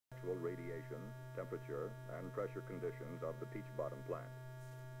actual radiation, temperature, and pressure conditions of the peach bottom plant.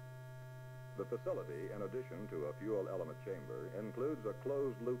 The facility, in addition to a fuel element chamber, includes a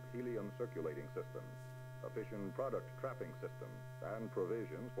closed-loop helium circulating system, a fission product trapping system, and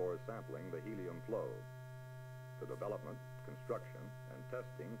provisions for sampling the helium flow. The development, construction, and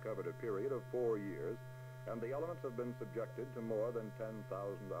testing covered a period of 4 years, and the elements have been subjected to more than 10,000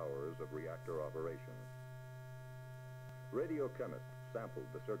 hours of reactor operations. Radiochemists sampled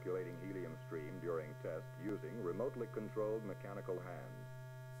the circulating helium stream during test using remotely controlled mechanical hands.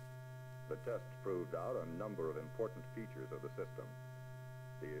 The tests proved out a number of important features of the system: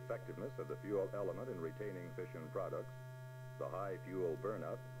 the effectiveness of the fuel element in retaining fission products, the high fuel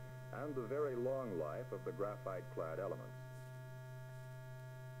burnup, and the very long life of the graphite-clad elements.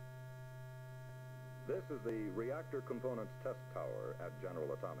 This is the Reactor Components Test Tower at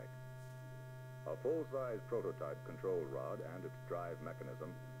General Atomic. A full-size prototype control rod and its drive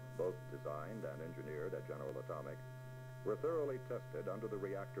mechanism, both designed and engineered at General Atomic, were thoroughly tested under the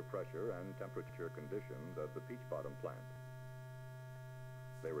reactor pressure and temperature conditions of the peach bottom plant.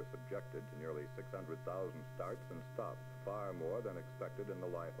 They were subjected to nearly 600,000 starts and stops, far more than expected in the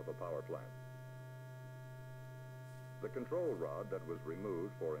life of a power plant. The control rod that was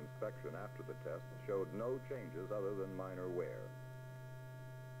removed for inspection after the test showed no changes other than minor wear.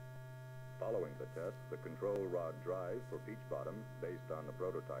 Following the test, the control rod drives for peach bottom, based on the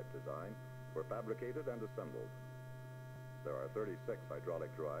prototype design, were fabricated and assembled. There are 36 hydraulic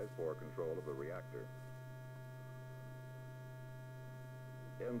drives for control of the reactor.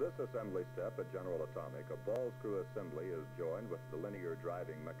 In this assembly step at General Atomic, a ball screw assembly is joined with the linear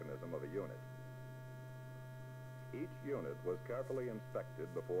driving mechanism of a unit. Each unit was carefully inspected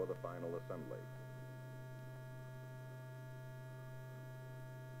before the final assembly.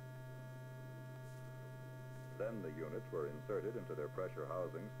 Then the units were inserted into their pressure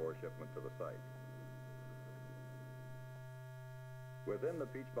housings for shipment to the site. Within the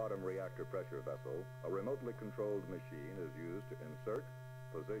peach bottom reactor pressure vessel, a remotely controlled machine is used to insert,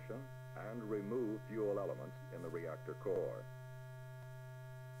 position, and remove fuel elements in the reactor core.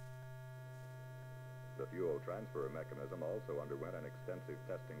 The fuel transfer mechanism also underwent an extensive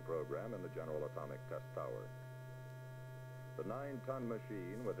testing program in the General Atomic Test Tower. The 9-ton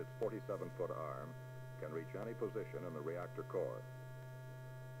machine with its 47-foot arm can reach any position in the reactor core.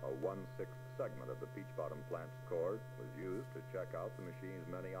 A 1/6 segment of the peach bottom plant's core was used to check out the machine's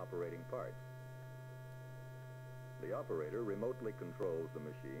many operating parts. The operator remotely controls the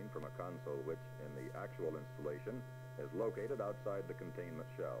machine from a console which, in the actual installation, is located outside the containment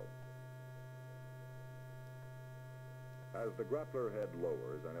shell. As the grappler head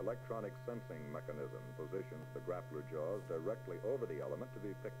lowers, an electronic sensing mechanism positions the grappler jaws directly over the element to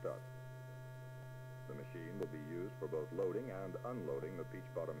be picked up. The machine will be used for both loading and unloading the peach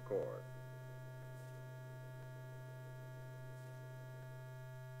bottom core.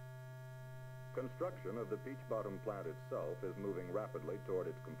 Construction of the peach bottom plant itself is moving rapidly toward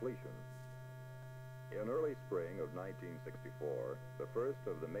its completion. In early spring of 1964, the first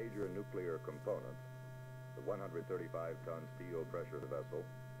of the major nuclear components, the 135-ton steel pressure vessel,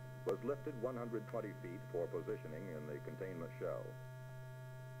 was lifted 120 feet for positioning in the containment shell.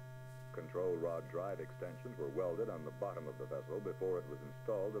 Control rod drive extensions were welded on the bottom of the vessel before it was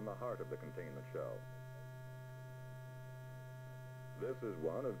installed in the heart of the containment shell. This is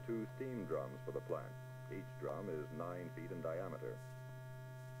one of 2 steam drums for the plant. Each drum is 9 feet in diameter.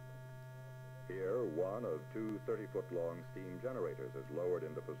 Here, one of 2 30-foot-long steam generators is lowered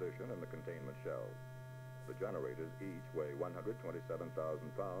into position in the containment shell. The generators each weigh 127,000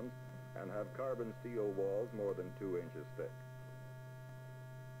 pounds and have carbon steel walls more than 2 inches thick.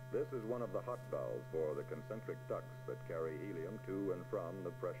 This is one of the hot valves for the concentric ducts that carry helium to and from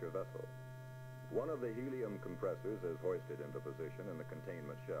the pressure vessel. One of the helium compressors is hoisted into position in the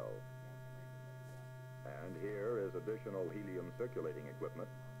containment shell. And here is additional helium circulating equipment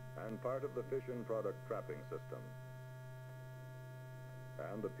and part of the fission product trapping system.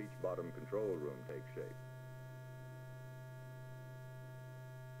 And the peach bottom control room takes shape.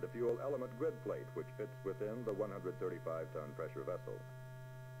 The fuel element grid plate, which fits within the 135-ton pressure vessel.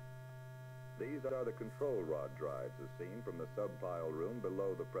 These are the control rod drives as seen from the sub-pile room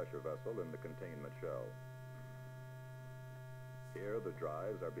below the pressure vessel in the containment shell. Here the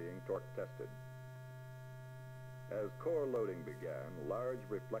drives are being torque tested. As core loading began, large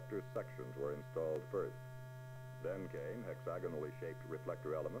reflector sections were installed first. Then came hexagonally shaped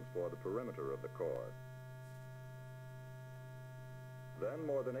reflector elements for the perimeter of the core. Then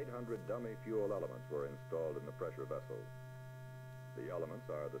more than 800 dummy fuel elements were installed in the pressure vessel. The elements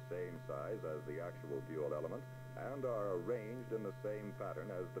are the same size as the actual fuel elements, and are arranged in the same pattern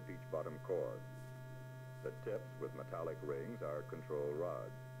as the peach bottom core. The tips with metallic rings are control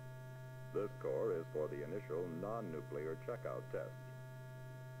rods. This core is for the initial non-nuclear checkout test.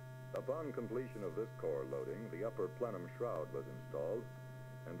 Upon completion of this core loading, the upper plenum shroud was installed,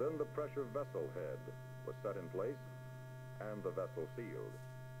 and then the pressure vessel head was set in place and the vessel sealed.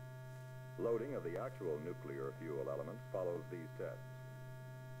 Loading of the actual nuclear fuel elements follows these tests.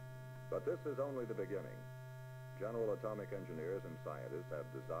 But this is only the beginning. General atomic engineers and scientists have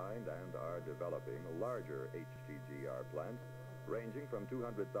designed and are developing larger H.T.G.R. plants ranging from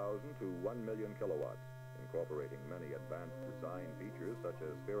 200,000 to 1 million kilowatts, incorporating many advanced design features such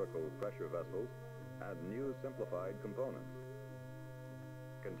as spherical pressure vessels and new simplified components.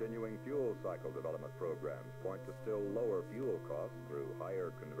 Continuing fuel cycle development programs point to still lower fuel costs through higher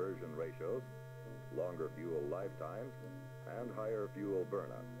conversion ratios, longer fuel lifetimes, and higher fuel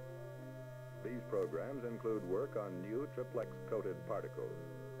burnup. These programs include work on new triplex-coated particles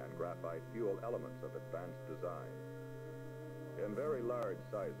and graphite fuel elements of advanced design. In very large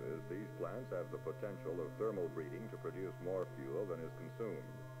sizes, these plants have the potential of thermal breeding to produce more fuel than is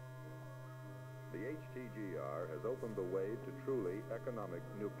consumed. The H.T.G.R. has opened the way to truly economic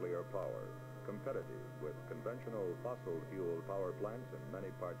nuclear power, competitive with conventional fossil fuel power plants in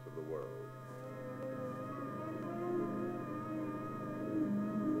many parts of the world.